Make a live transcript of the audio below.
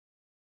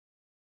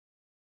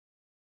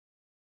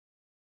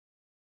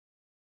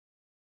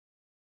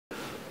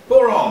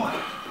Boron.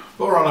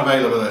 Boron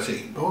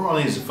availability.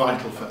 Boron is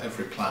vital for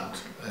every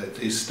plant. It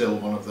is still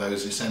one of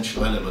those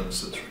essential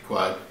elements that's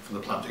required for the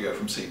plant to go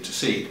from seed to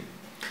seed.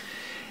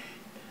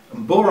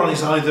 And boron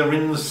is either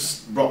in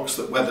the rocks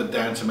that weathered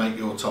down to make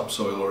your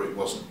topsoil or it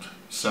wasn't.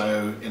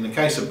 So in the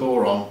case of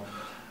boron,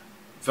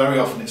 very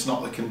often it's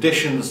not the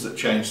conditions that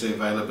change the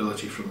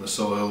availability from the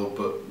soil,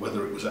 but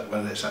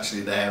whether it's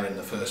actually there in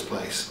the first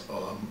place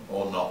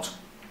or not.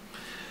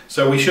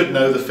 So we should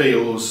know the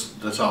fields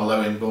that are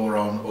low in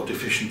boron or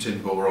deficient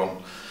in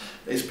boron.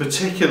 It's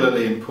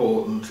particularly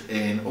important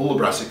in all the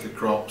brassica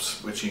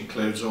crops, which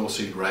includes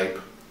oilseed rape.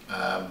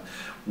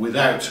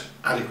 Without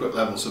adequate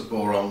levels of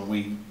boron,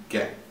 we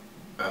get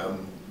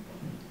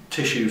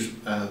tissues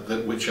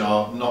which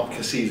are not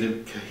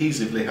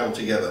cohesively held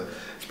together.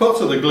 It's part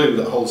of the glue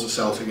that holds the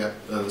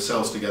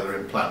cells together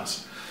in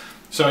plants.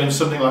 So in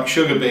something like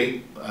sugar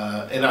beet,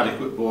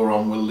 inadequate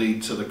boron will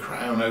lead to the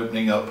crown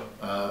opening up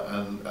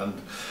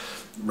and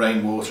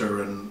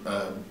rainwater and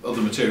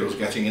other materials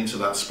getting into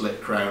that split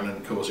crown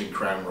and causing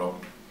crown rot.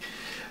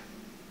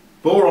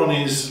 Boron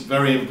is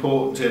very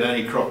important in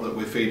any crop that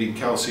we're feeding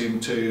calcium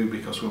to,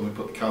 because when we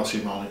put the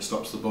calcium on, it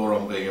stops the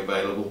boron being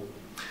available.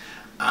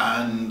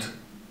 And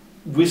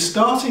we're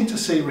starting to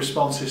see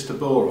responses to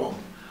boron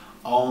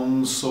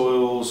on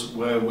soils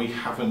where we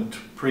haven't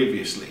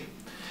previously.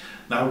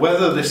 Now,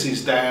 whether this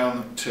is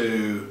down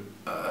to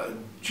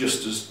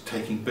just as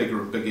taking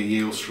bigger and bigger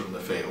yields from the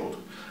field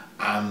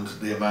and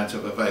the amount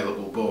of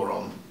available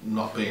boron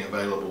not being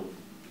available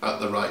at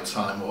the right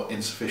time or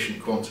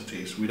insufficient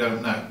quantities, we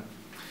don't know.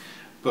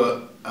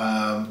 But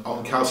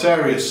on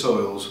calcareous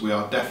soils, we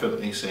are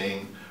definitely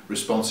seeing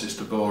responses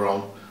to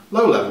boron,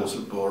 low levels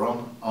of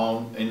boron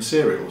in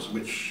cereals,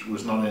 which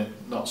was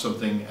not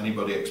something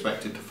anybody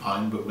expected to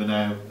find, but we're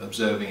now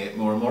observing it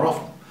more and more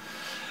often.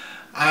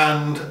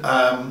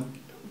 And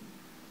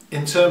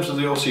in terms of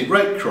the oilseed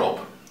rape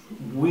crop,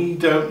 we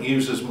don't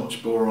use as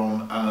much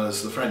boron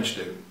as the French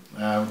do.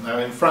 Now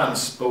in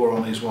France,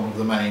 boron is one of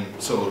the main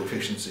soil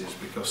deficiencies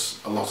because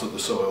a lot of the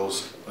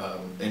soils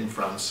in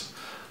France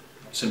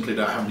simply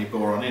don't have any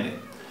boron in it.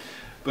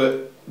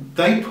 But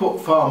they put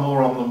far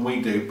more on than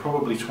we do,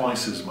 probably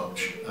twice as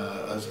much,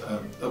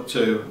 up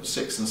to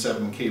 6 and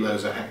 7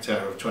 kilos a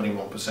hectare of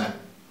 21%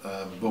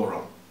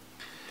 boron.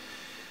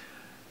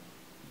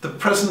 The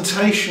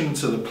presentation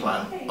to the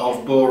plant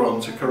of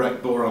boron to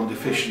correct boron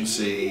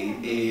deficiency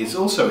is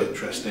also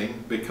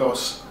interesting,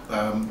 because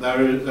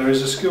there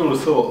is a school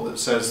of thought that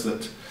says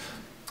that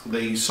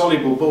the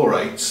soluble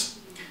borates,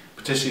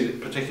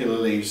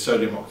 particularly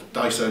disodium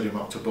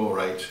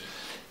octaborate,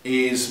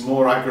 is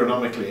more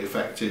agronomically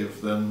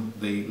effective than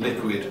the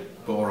liquid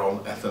boron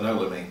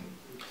ethanolamine.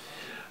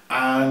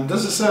 And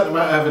there's a certain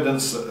amount of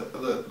evidence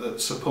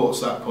that supports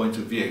that point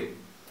of view.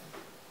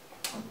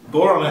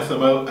 Boron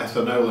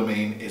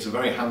ethanolamine is a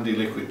very handy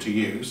liquid to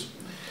use,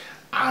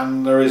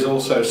 and there is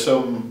also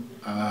some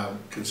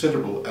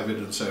considerable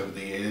evidence over the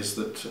years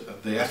that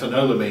the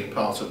ethanolamine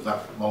part of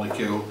that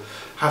molecule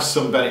has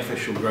some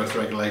beneficial growth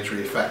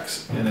regulatory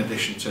effects in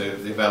addition to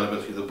the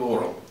availability of the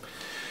boron,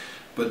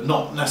 but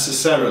not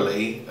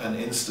necessarily an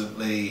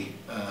instantly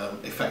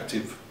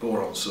effective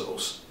boron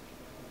source.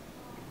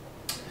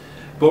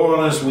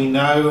 Boron, as we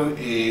know,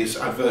 is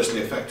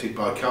adversely affected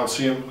by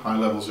calcium, high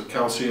levels of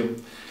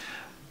calcium.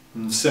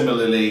 And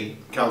similarly,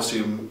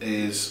 calcium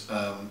is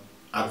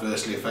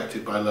adversely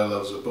affected by low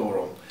levels of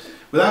boron.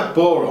 Without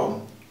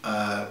boron,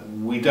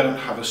 we don't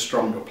have a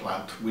stronger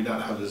plant. We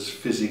don't have as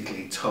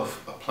physically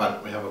tough a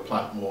plant. We have a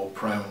plant more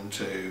prone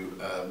to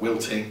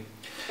wilting,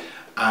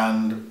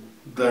 and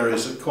there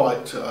is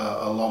quite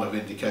a lot of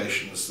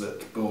indications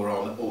that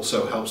boron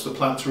also helps the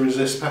plant to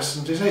resist pests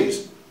and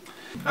disease.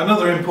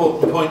 Another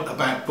important point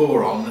about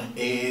boron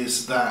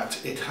is that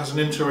it has an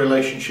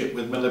interrelationship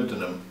with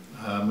molybdenum.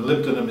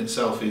 Molybdenum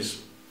itself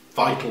is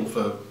vital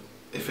for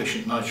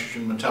efficient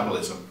nitrogen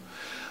metabolism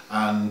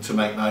and to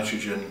make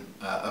nitrogen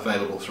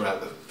available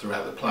throughout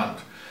the plant.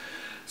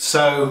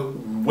 So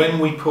when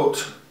we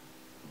put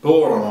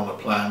boron on a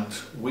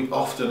plant, we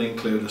often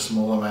include a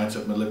small amount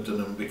of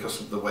molybdenum because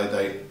of the way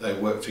they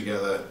work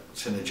together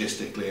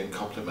synergistically and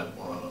complement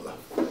one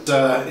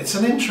another. It's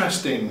an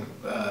interesting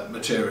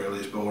material,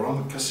 is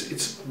boron, because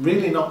it's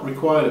really not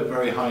required at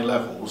very high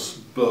levels,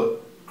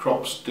 but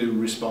crops do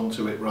respond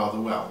to it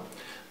rather well.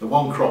 The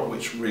one crop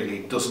which really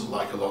doesn't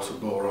like a lot of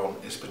boron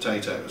is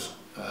potatoes.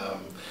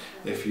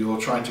 If you're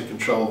trying to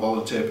control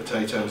volunteer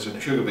potatoes in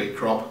a sugar beet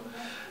crop,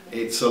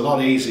 it's a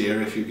lot easier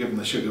if you give them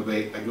the sugar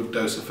beet a good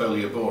dose of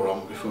foliar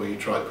boron before you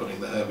try putting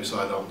the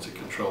herbicide on to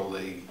control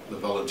the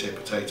volunteer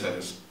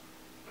potatoes.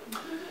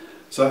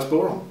 So that's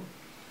boron.